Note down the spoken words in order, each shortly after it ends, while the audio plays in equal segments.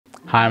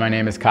Hi, my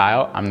name is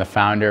Kyle. I'm the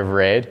founder of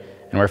Raide,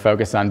 and we're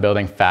focused on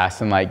building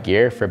fast and light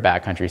gear for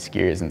backcountry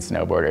skiers and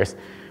snowboarders.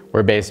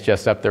 We're based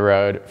just up the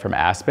road from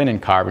Aspen in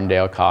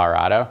Carbondale,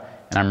 Colorado,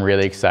 and I'm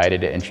really excited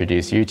to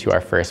introduce you to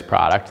our first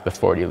product, the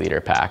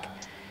 40-liter pack.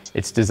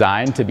 It's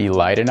designed to be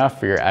light enough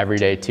for your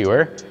everyday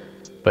tour,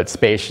 but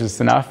spacious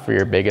enough for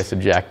your biggest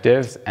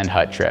objectives and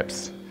hut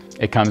trips.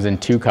 It comes in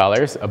two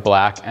colors, a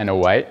black and a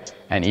white,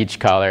 and each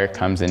color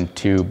comes in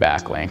two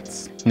back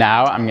lengths.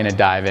 Now I'm going to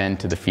dive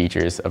into the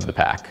features of the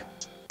pack.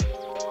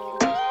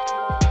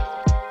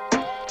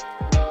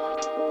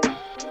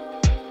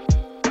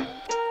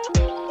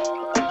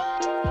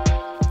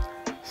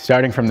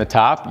 Starting from the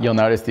top, you'll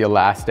notice the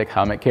elastic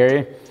helmet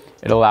carry.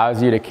 It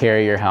allows you to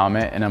carry your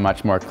helmet in a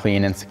much more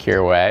clean and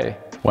secure way.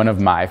 One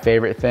of my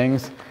favorite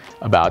things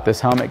about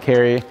this helmet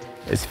carry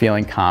is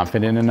feeling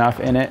confident enough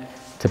in it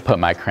to put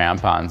my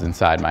crampons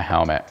inside my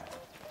helmet.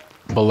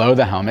 Below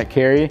the helmet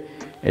carry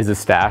is a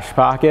stash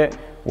pocket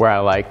where I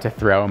like to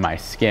throw my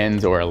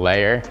skins or a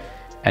layer,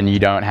 and you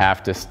don't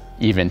have to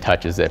even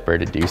touch a zipper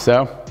to do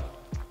so.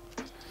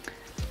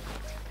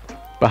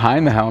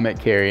 Behind the helmet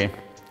carry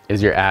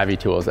is your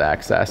AviTools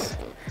access.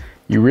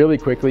 You really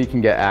quickly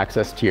can get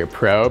access to your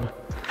probe,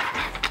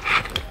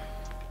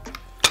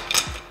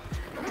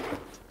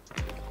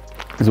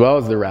 as well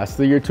as the rest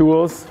of your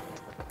tools,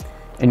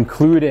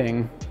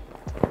 including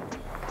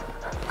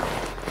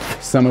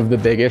some of the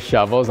biggest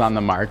shovels on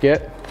the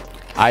market.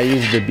 I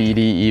use the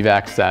BD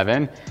Evac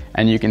 7,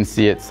 and you can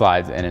see it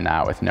slides in and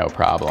out with no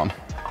problem.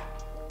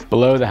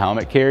 Below the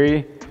helmet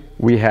carry,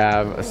 we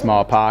have a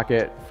small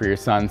pocket for your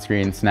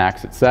sunscreen,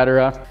 snacks,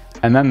 etc.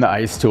 And then the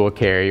ice tool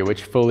carry,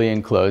 which fully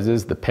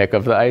encloses the pick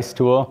of the ice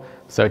tool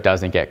so it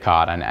doesn't get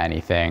caught on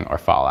anything or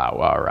fall out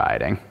while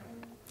riding.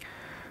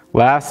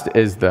 Last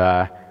is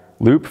the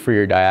loop for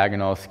your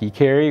diagonal ski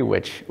carry,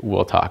 which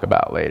we'll talk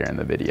about later in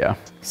the video.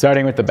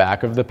 Starting with the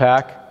back of the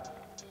pack,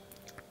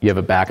 you have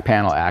a back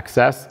panel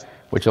access,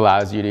 which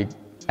allows you to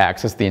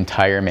access the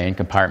entire main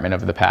compartment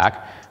of the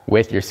pack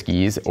with your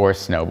skis or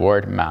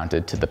snowboard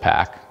mounted to the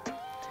pack.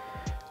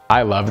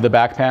 I love the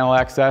back panel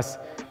access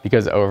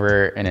because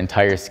over an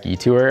entire ski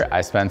tour,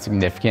 I spend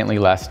significantly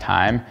less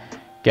time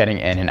getting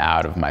in and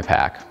out of my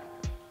pack.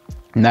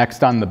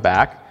 Next on the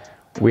back,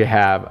 we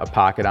have a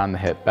pocket on the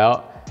hip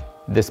belt.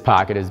 This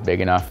pocket is big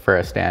enough for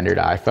a standard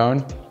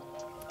iPhone.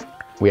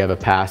 We have a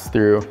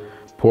pass-through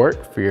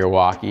port for your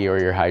walkie or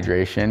your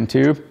hydration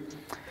tube,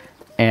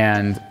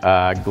 and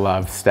a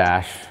glove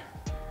stash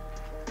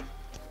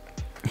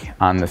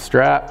on the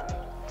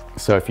strap.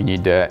 So if you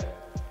need to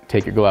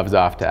take your gloves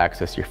off to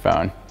access your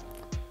phone,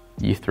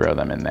 you throw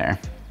them in there.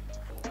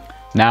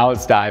 Now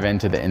let's dive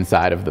into the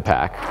inside of the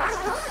pack.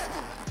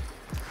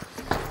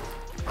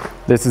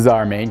 This is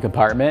our main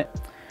compartment,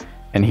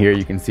 and here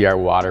you can see our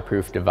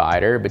waterproof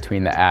divider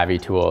between the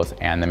AviTools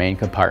and the main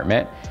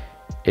compartment.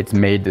 It's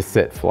made to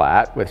sit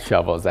flat with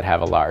shovels that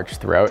have a large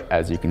throat,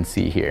 as you can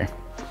see here.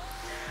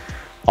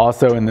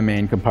 Also in the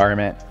main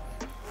compartment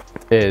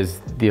is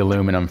the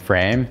aluminum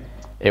frame.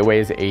 It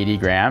weighs 80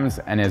 grams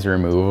and is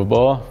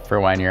removable for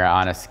when you're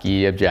on a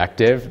ski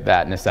objective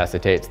that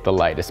necessitates the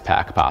lightest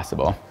pack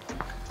possible.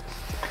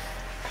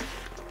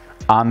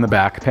 On the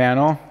back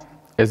panel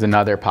is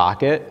another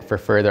pocket for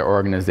further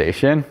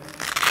organization,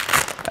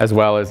 as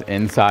well as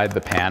inside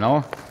the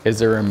panel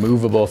is a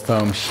removable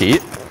foam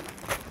sheet.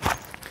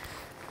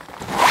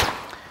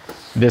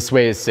 This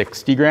weighs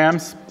 60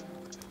 grams.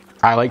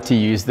 I like to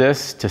use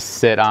this to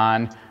sit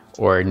on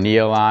or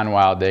kneel on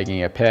while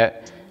digging a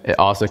pit. It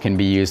also can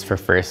be used for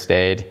first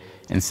aid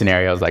in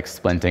scenarios like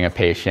splinting a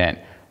patient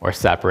or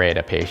separate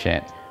a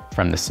patient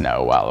from the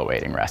snow while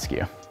awaiting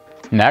rescue.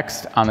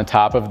 Next, on the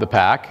top of the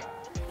pack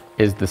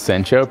is the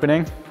cinch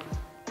opening,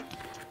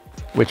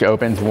 which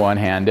opens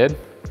one-handed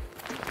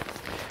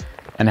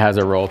and has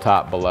a roll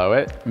top below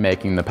it,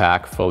 making the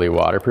pack fully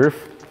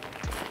waterproof.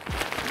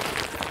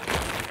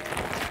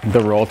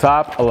 The roll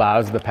top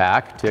allows the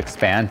pack to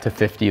expand to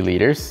 50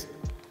 liters.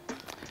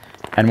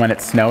 And when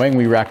it's snowing,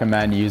 we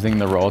recommend using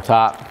the roll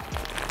top,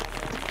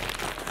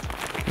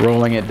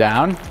 rolling it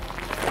down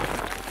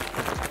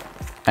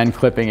and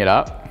clipping it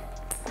up.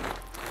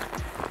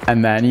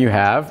 And then you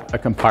have a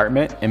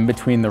compartment in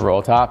between the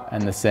roll top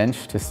and the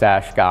cinch to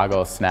stash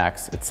goggles,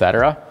 snacks,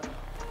 etc.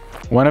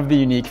 One of the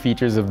unique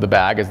features of the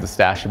bag is the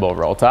stashable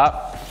roll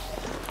top.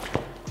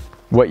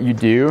 What you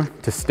do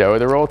to stow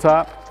the roll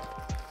top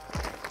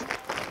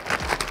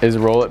is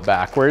roll it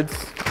backwards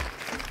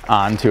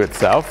onto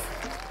itself,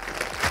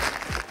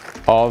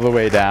 all the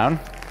way down.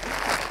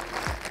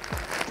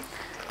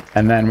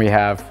 And then we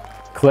have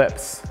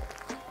clips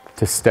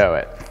to stow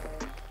it.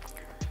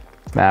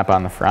 Snap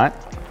on the front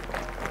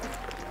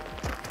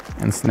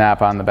and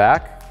snap on the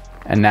back.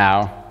 And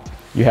now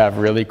you have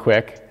really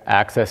quick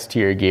access to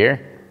your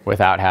gear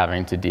without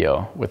having to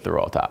deal with the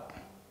roll top.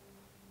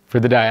 For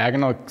the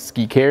diagonal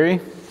ski carry,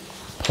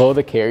 pull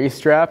the carry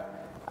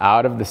strap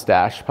out of the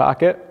stash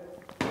pocket,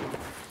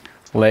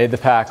 lay the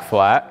pack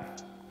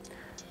flat,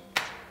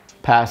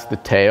 pass the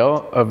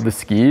tail of the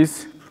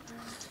skis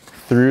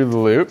through the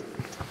loop,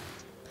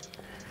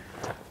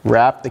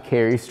 Wrap the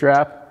carry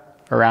strap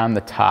around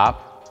the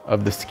top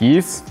of the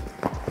skis,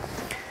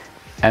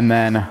 and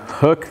then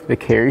hook the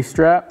carry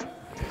strap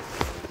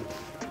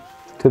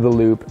to the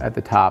loop at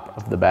the top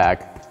of the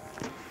bag.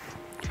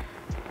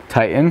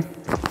 Tighten,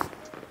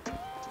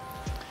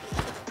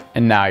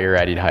 and now you're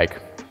ready to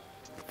hike.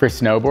 For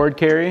snowboard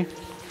carry,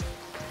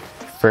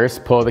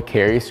 first pull the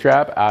carry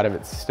strap out of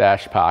its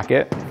stash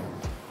pocket,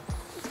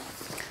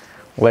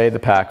 lay the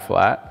pack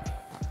flat,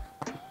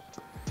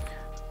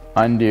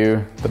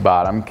 undo the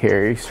bottom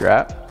carry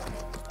strap.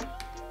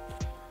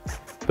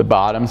 The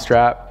bottom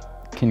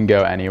strap can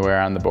go anywhere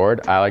on the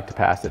board. I like to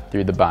pass it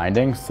through the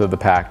binding so the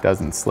pack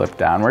doesn't slip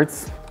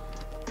downwards.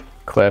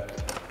 Clip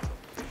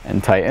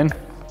and tighten.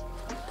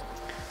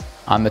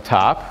 On the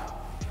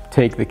top,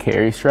 take the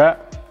carry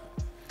strap,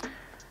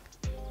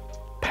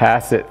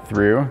 pass it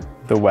through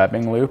the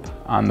webbing loop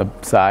on the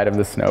side of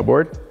the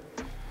snowboard,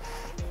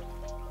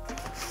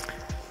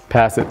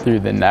 pass it through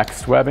the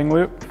next webbing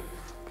loop,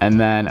 and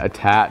then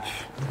attach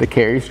the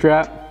carry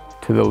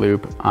strap to the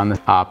loop on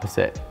the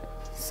opposite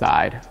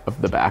side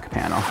of the back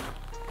panel.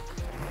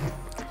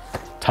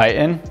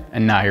 Tighten,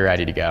 and now you're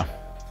ready to go.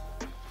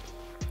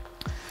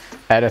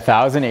 At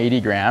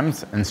 1,080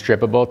 grams and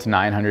strippable to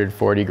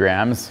 940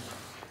 grams,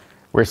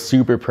 we're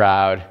super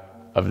proud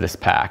of this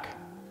pack.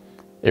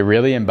 It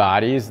really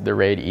embodies the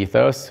Raide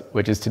ethos,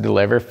 which is to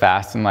deliver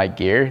fast and light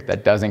gear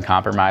that doesn't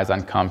compromise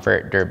on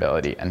comfort,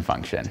 durability, and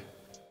function.